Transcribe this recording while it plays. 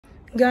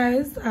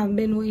Guys, I've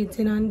been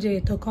waiting on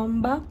Jay to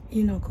come back.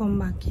 He not come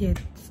back yet.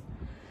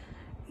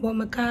 But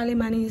I call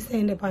him and he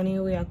saying the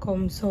pan way I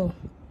come, so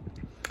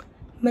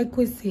make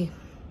we see.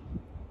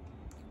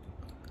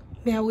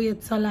 Me I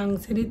wait so long,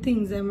 see the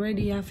things I'm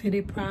ready for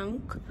the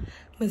prank.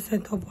 I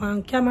set up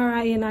one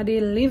camera in the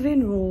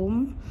living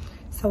room.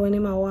 So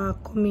when I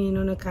walk come in,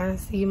 you can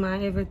see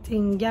my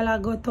everything. Girl, I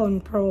got on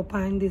proper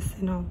and this,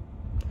 you know.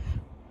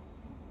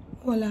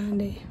 Hold on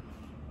there.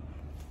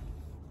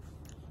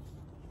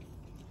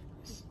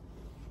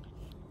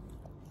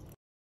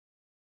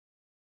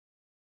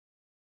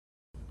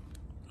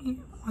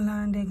 Hold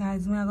on there,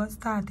 guys. I'm going to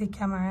start the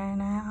camera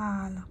in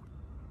all.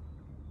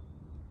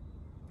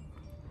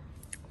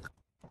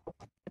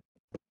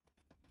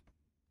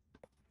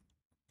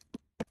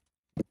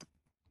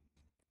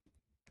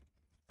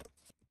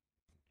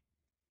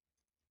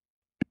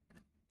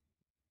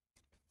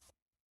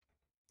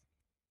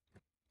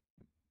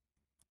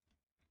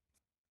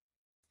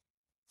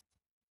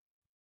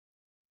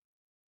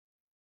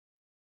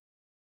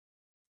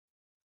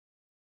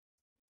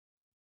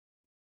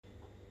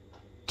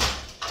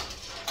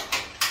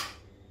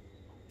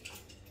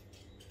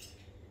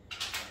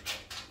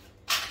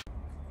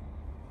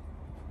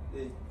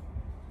 Hey.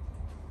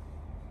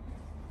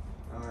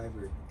 I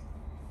agree.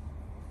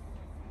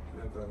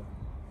 No problem.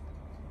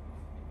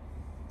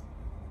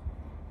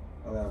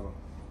 How are you?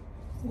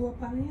 Go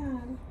up on the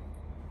yard.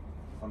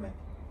 Come here.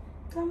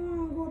 Come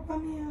on, go up on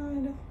the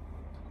yard.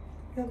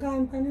 You're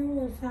going on the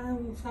road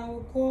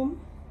from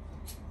come.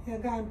 You're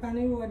going on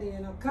the road there, you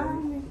know. Call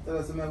me. Tell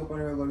us I go on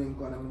the road and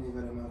come and leave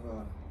them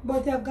over.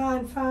 But you're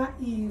gone for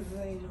Eve,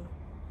 you know.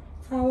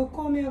 From we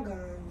come, you're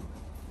gone.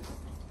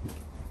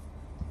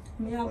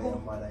 Me a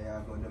go.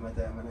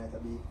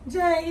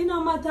 Jay, it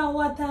no matter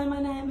what time of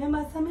night.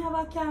 Remember, so me have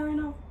a car, you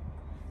know.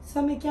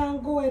 So me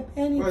can go up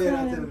anytime. Why you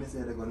not tell me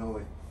say they go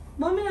nowhere?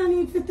 But me don't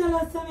need to tell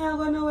us say me I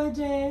go nowhere,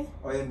 Jay.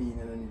 What you mean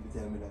you don't need to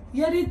tell me that?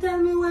 You did tell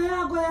me where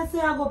you go, you say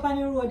I go on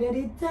the road. You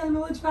did tell me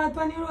which part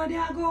on the road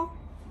you go.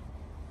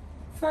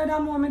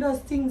 Furthermore, me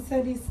just think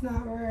say this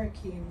not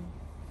working.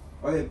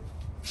 Oh yeah.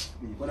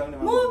 Put down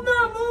them. Move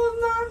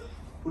now.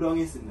 Put down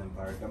your sitting them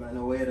park. I don't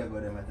know where they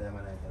go them at time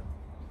of night.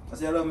 I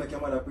say I don't make your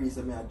mother pray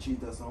so me a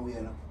cheat or somewhere,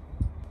 you know.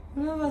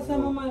 I never say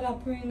my mother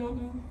pray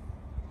nothing.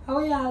 How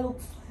you all look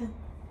for? You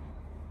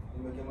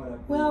make your mother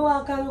pray. When I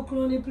walk and look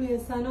around the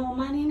place, I know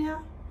man in here.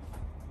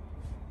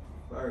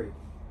 Sorry.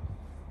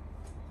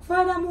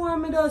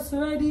 Furthermore, I just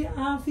ready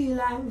and feel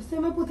like, see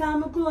me put on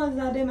my clothes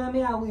and them and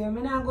me I wear. I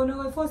not going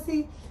to for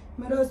see.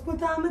 I just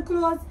put on my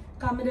clothes,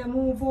 because I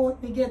move out,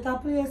 I get a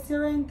place to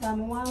rent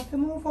and I want to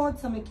move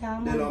out so I can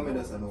move out. Then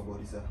I don't know about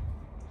this.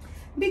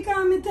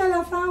 Because I tell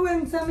her from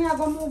when say me I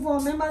go move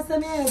out. Remember say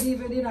me I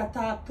even did a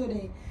talk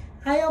today.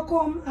 And you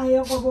come and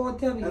you go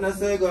about your business. And I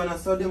say go and I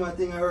saw them a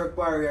thing I work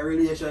party, a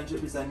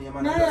relationship is a name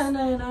and No. and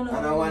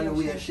I want to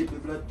wear ship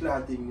with blood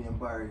clotting name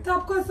party.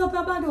 Top cuss up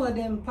about do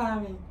them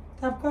party.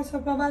 Top cuss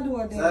up about do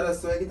them. So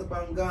that's why I get up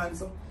and gone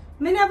so.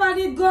 Me never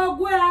did go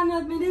where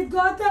not. Me did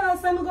go tell her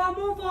say me go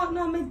move out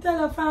now. Me tell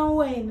her from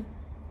when.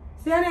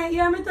 See and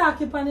hear me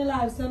talking upon the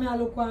live so me I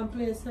look one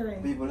place to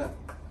rent. People that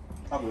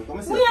come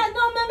and see. We are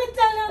no, me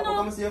tell you now.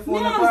 Come and see your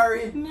phone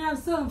party. Me have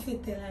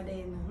something to tell her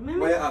there now.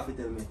 What you have to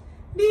tell me?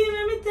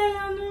 Me tell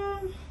her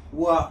now.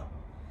 What?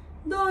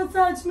 Don't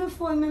touch my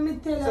phone, me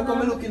tell her. So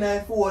come looking at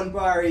your phone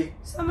party.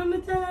 So me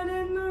tell her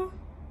then now.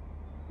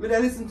 Me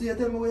don't listen to you,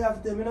 tell me what you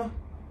have to tell me now.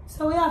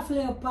 So we have to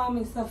lay upon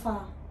me so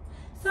far.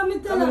 So me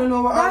tell I her. don't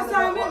know what That's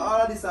why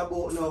all of this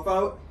about now.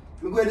 For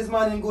me go this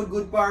morning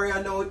good party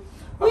and now.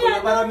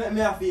 Me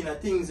have feeling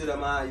things with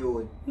them all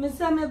you. Me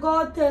say me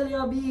go tell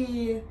you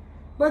be.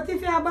 But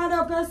if you bad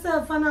up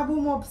yourself and a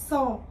boom up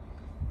song,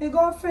 me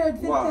go afraid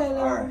to tell you.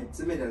 Alright,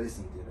 so me don't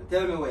listen to you.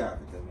 Tell me what you have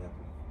to tell me.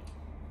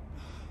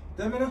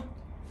 Tell me now.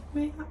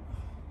 Me,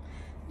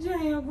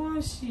 Jay, you're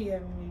going to share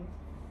me.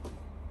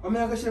 I'm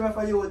going to share me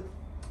for you.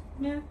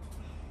 Me.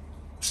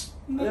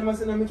 I must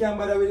say I can't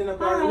bother with you in a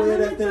party. What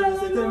you tell me?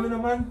 Say, tell me no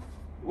man.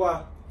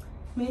 What?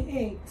 Me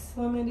ex,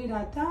 when me did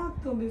I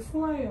talk to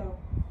before you.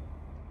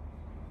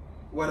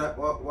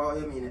 What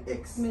you mean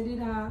ex? Me did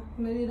a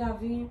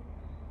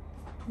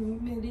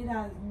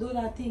do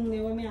that thing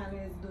when me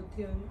always do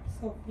to you,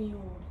 suck me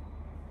out.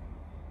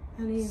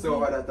 So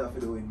what that have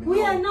to do with me?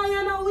 Wait, no,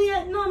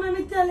 let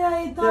me tell you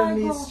how it all tell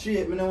me go.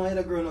 straight, me don't want you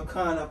to grow in a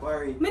corner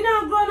party. Me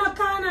not grow in a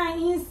corner,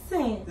 he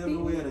say. Tell me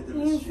where you tell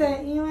me He straight.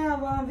 say, he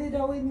have a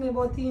video with me,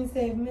 but he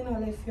say, if me not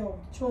left you,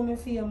 show me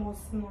famous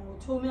now.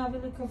 Show me have a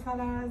little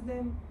followers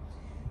them.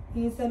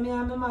 He say, me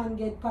and my man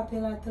get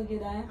popular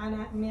together,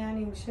 and me and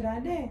him should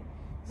have there.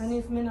 And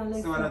if me not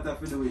left so what that have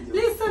to do with you?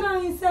 Listen now,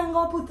 he say,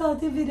 go put out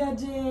the video,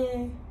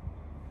 Jay.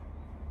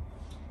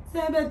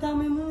 Say, better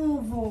me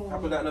move on.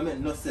 After that, no make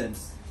no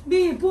sense.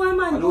 Be poor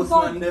man And those put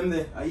out. man them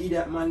there, I eat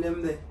that man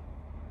them there.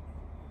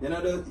 You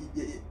know,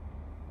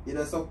 you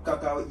don't suck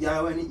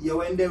caca. You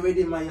went there with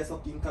him and you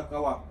sucking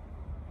caca.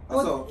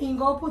 But So, he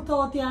go put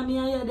out here, me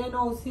and you then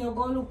now, so you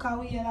go look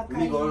away like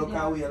me go look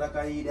away like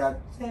I idiot.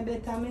 Say,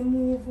 better me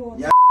move on.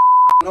 Yeah,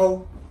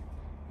 no.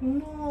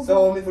 No.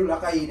 So, me feel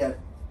like I idiot.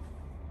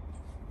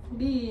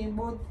 B,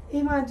 but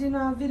imagine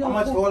a video. How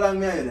much how long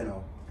me are you there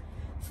now?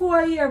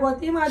 4 years,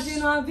 but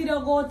imagine a video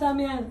go to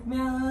me and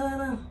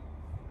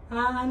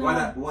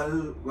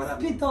What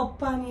spit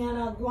up on you and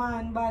a go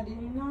on body.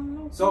 You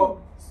know? So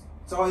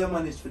how you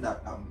manage for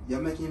that?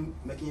 You're making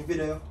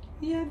video?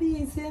 Yeah,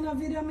 B, saying a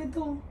video me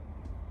too.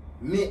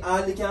 Me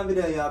hardly can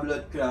video your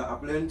blood clot. I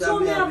plenty So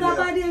of me have that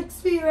video. body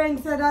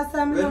experience, so that's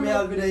why When me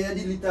have video, you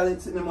delete all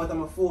it sitting out of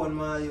my phone,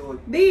 my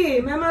youth. B,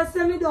 remember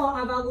say me don't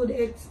have a good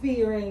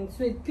experience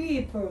with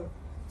people.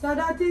 So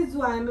that is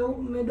why me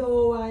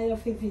don't want you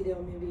to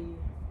video me, B.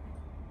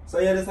 So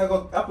you just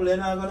go Apple, you're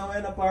not gonna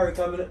win a party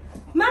coming. Give me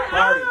my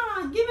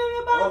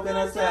How bag. can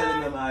I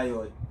sell them, my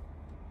youth?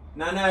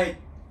 No night.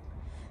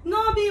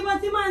 No, B,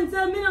 but the man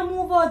said me no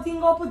move out and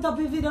go put up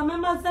a video.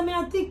 Remember say me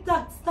a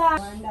TikTok star.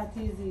 And that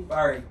is it.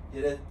 Barry,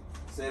 you did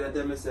say that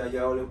tell me say you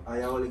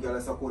only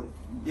girl so good.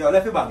 Yo,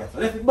 left your bag yet.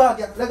 Left your bag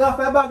yet. Let go off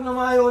your bag now,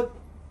 my youth.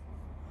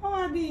 How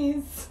are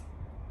these?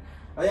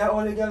 Are you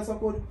only girl so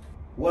good?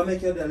 What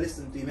make you there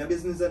listen to you? My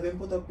business have been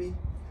put up here.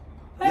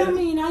 What do you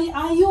mean?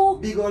 Are you?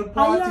 Big old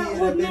party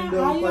you and they bend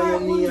down are for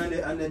your you knee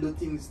good? and they do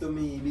things to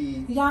me,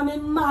 B. Yeah, my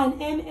man.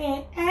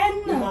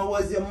 M-A-N. Your man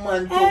was your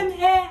man too.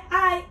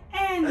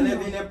 M-A-I-N. And they've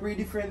been a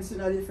pre-difference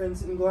and a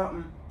difference in go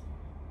happen.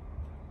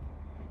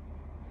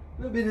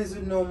 No business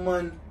with no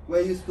man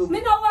where used to.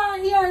 Me don't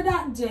want to hear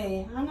that,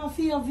 Jay. I don't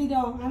feel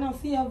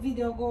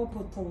video go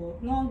put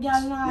out. No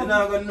girl now. You're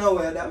not going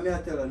nowhere, that me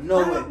I tell her.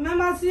 Nowhere.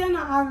 Remember, see, you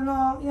not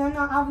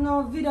have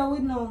no video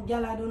with no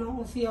girl. I don't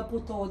know if you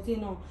put out, you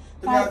know.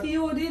 If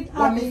you did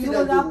have it, you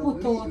would have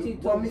put out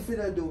it. What me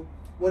finna do?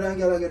 What that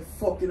girl get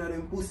fucked in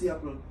them pussy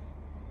apple?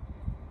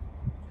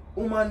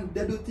 Woman,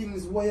 they do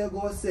things what you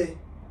go say.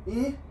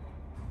 Eh?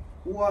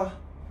 What?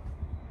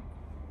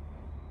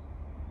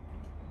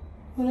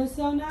 When you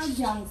say you're not a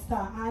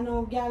gangster, I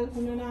know girl, you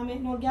don't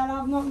make no girl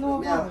have no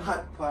Me have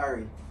hot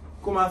party.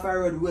 Come off a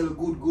road well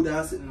good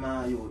and sitting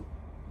my youth.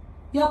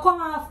 You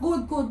come off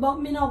good, but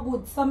me not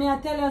good. So me I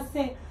tell you,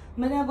 say,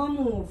 me never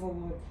move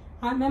forward.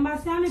 And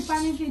remember, say, I'm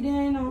panic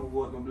video, you know.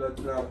 What my blood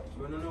clot?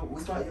 No.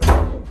 Which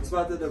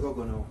part of the go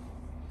now?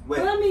 Where?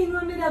 What I mean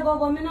when me dey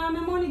go, me know my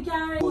money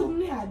can't good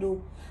me I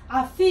do.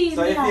 I feel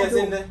So me if I you're do.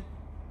 in there?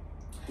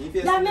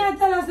 That me I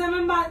tell us,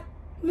 remember,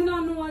 me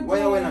don't know what what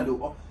you wanna do?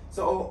 Oh,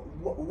 so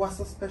what's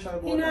so special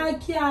about in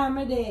that? a car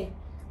me there.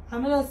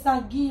 And me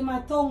just give my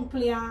tongue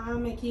play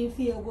and make him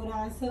feel good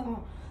and say,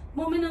 oh.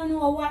 But me don't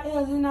know what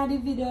else in the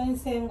video and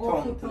saying go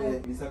Tongue put play.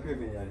 out. It's a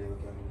criminal, you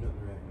can do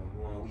nothing right now.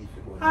 Go on weed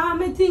for going.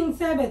 Me think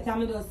say better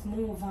me just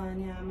move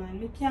on, yeah, man.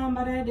 Me can't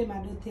bother them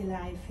a dirty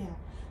life, yeah.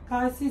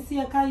 Cause see,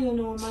 you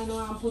know, man, no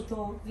one put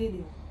out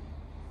video.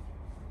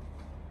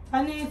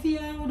 And if you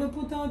would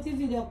put out the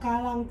video,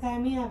 cause long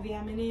time me have it,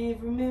 I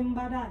never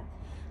remember that.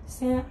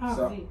 Say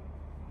have it.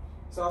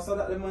 So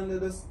that the man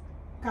just.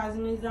 Cause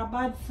me is a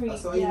bad freak,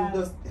 So yeah. you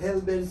just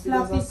hell bent for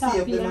Slappy just save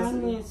tappy them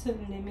and and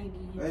something they make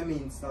you. what I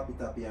mean slappy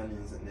tappy and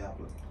things in the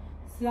apple.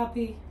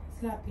 Slappy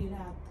that.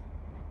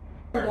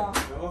 I'm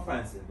gonna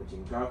find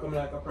something. Can't come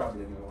like a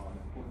problem you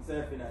want. Put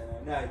yourself in a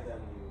night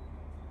and you.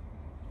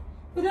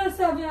 We don't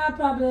have a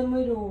problem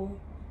with you.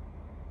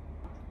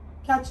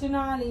 Catching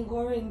all in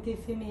go rent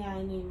it for me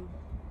and him.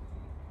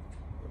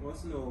 You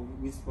must know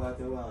which part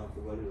you want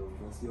to go to. You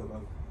must see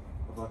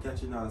about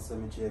catching all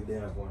cemetery if they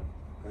have one.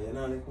 Because you're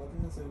not like what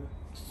you say.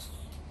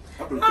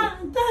 That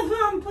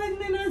one put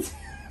me not.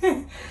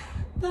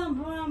 That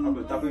one.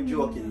 Apple top you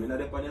joking. I'm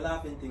not on the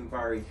laughing thing,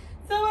 Barry.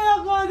 So where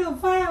you going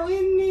to fire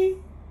with me?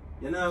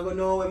 You're not going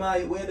to know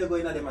where they're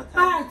going at them at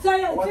time. Alright, so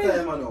you What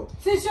time I know?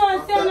 for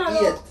sure, say no.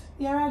 After 8.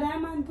 You're a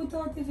diamond put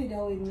out the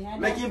video with me.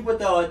 Make him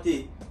put out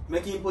it.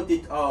 Make him put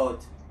it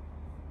out.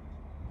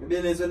 The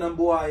business with a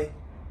boy.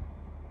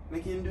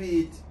 Make him do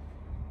it.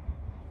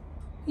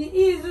 It's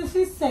easy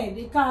to say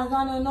because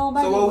I know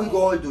nobody. So what we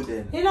go do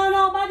then? You know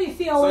nobody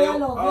feel So what you, you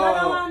love. You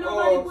don't want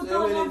nobody put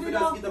so out you no just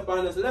video. get up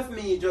on us. Left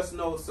me just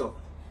now, so.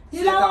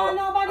 You don't want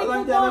nobody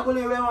put out. put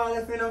How long out. time I go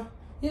left, you know?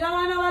 You don't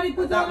want nobody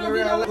put That out me no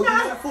real. video. Give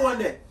me the phone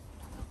there.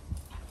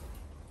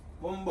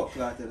 One buck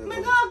out of Me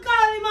go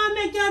call him and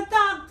make you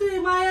talk to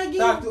him and you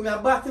give Talk to me, a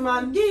batty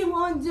man. give him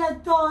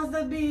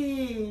 100,000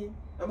 bid.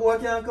 The boy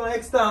can't come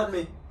extort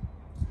me.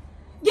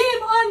 Give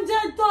him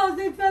 100,000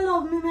 if you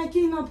love me, make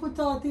him not put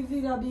out the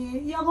video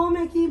bid. You gonna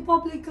make him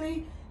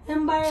publicly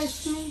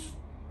embarrass me?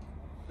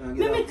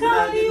 Let me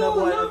call you, no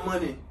boy no? no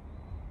money.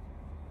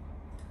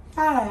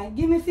 Alright,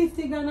 give me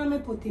 50 grand and me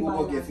put it Who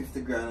go back. get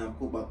 50 grand and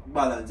put back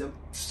balance?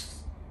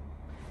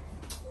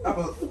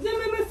 Apple, Give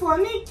me my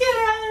phone, me kill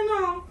her, you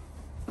know.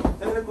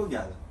 let me go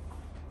girl.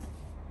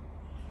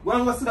 Go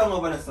and go sit down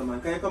over there,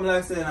 man. Can you come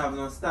like saying I have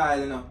no style,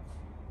 you know?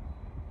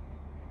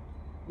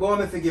 Go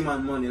and make give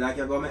man money like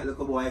you're going to make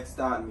little boy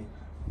extort me.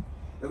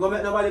 You're going to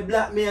make nobody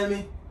blackmail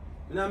me.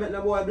 You're not make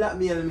no boy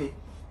blackmail me.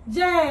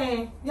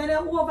 Jay, you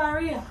don't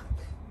overreact.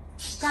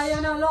 Because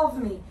you don't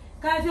love me.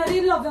 Because if you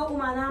did love your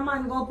woman, a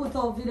man go put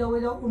out video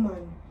with your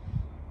woman.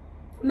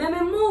 Let me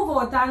move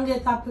out and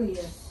get a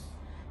place.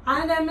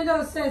 And then me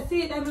just say,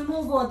 see, let me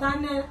move out.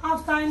 And then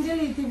after I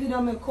delete the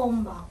video, me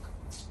come back.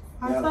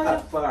 And You're so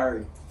hot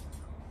party.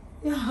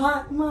 You're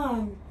hot,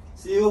 man.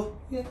 See you?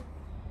 Yeah.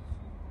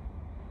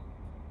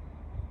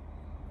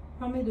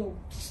 What me do?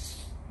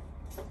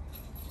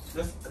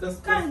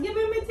 Just Can't give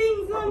me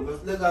things, man.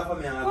 just look out for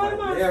me and Oh, avoid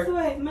man, me.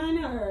 sweat, man,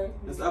 you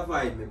hurt. Just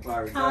avoid me,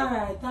 Paris.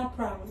 Alright, I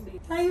promise.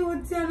 So you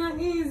would say not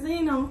easy,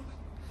 you know.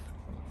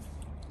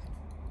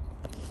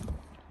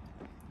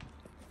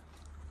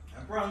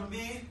 A prank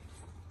B.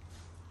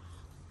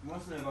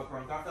 Must never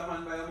prank. After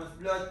man buy almost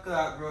blood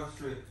clot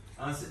grocery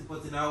and sit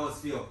put in a house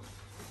for you.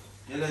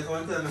 You like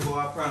want to tell me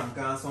about a prank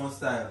and some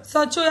style.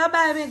 So true, you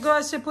buy me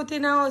grocery, put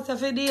in a house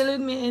if you deal with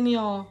me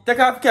anyhow. Take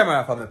off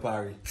camera for me,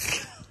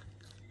 Paris.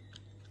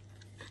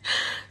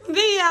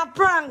 Be a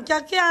prank,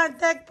 you can't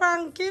take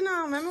prank, you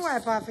know. Let me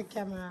wipe off the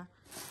camera.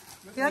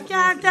 You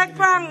can't take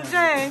prank,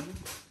 Jay.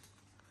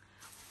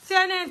 See,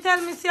 and then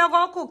tell me, see, you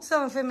go cook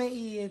something for me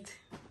eat.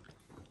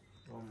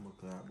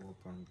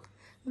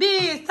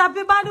 B, stop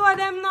your bad with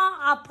them now,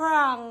 a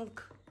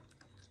prank.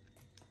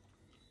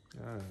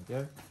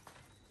 Yeah.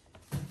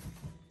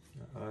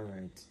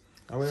 Alright.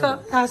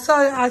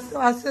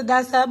 So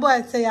that's why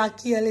boy say you're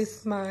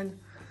careless, man.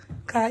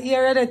 Because you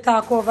already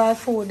talk over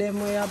food them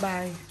where you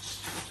buy.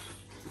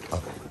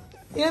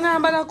 You know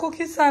about the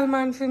cookie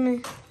salmon for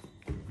me?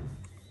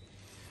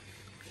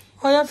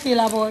 How you feel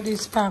about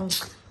this prank?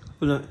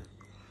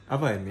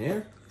 Have I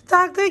here?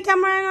 Talk to the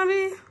camera,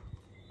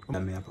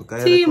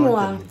 Nabi. Team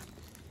what?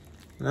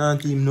 No,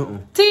 team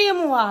nothing.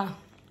 Team what?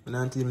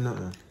 No, team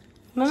nothing.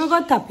 I'm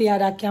going to tap you at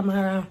that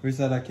camera. Where's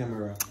that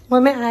camera?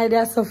 When I hide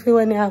that stuff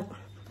when you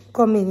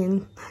come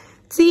in.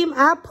 Team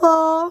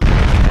Apple.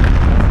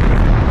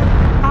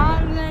 All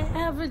day,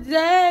 every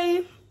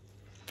day.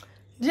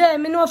 Jay, I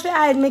know if I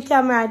hide my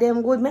camera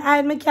them good. I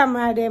hide my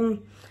camera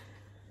them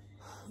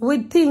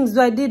with things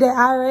I did it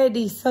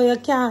already. So you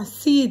can't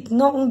see it.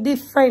 Nothing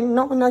different.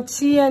 Nothing not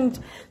change.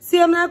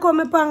 See, I'm not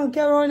coming prank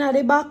around at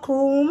the back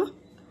room.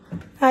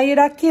 And you'd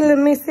have killed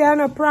me saying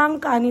a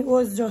prank and it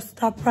was just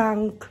a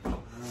prank.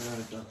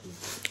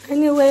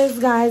 Anyways,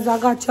 guys, I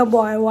got your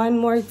boy one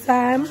more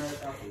time.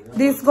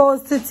 This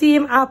goes to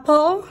Team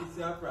Apple.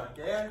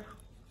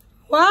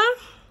 What?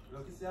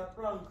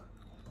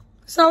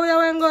 So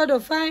you ain't going to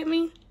fight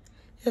me?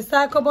 You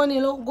start up on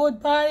you look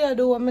good, pa. You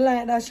do what me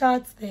like that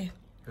shots there.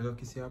 You look,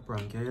 you see a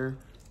prank here.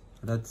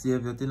 That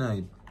save you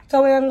tonight.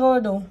 So we ain't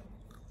going to do?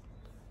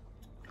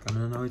 Come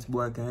on now, which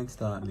boy can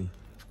start me.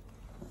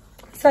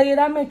 So you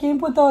don't make him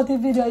put out the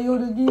video, you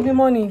would give him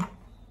money.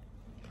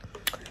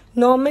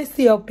 No, me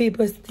see how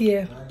people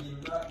stay.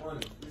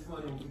 This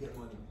money will get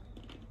money.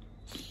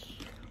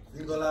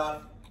 You go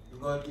laugh,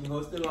 you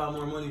go still want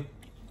more money.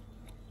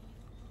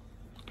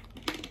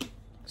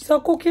 So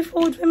cookie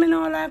food for me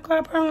now like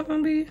a prank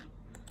me be.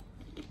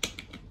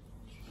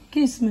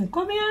 Kiss me.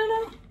 Come here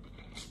now.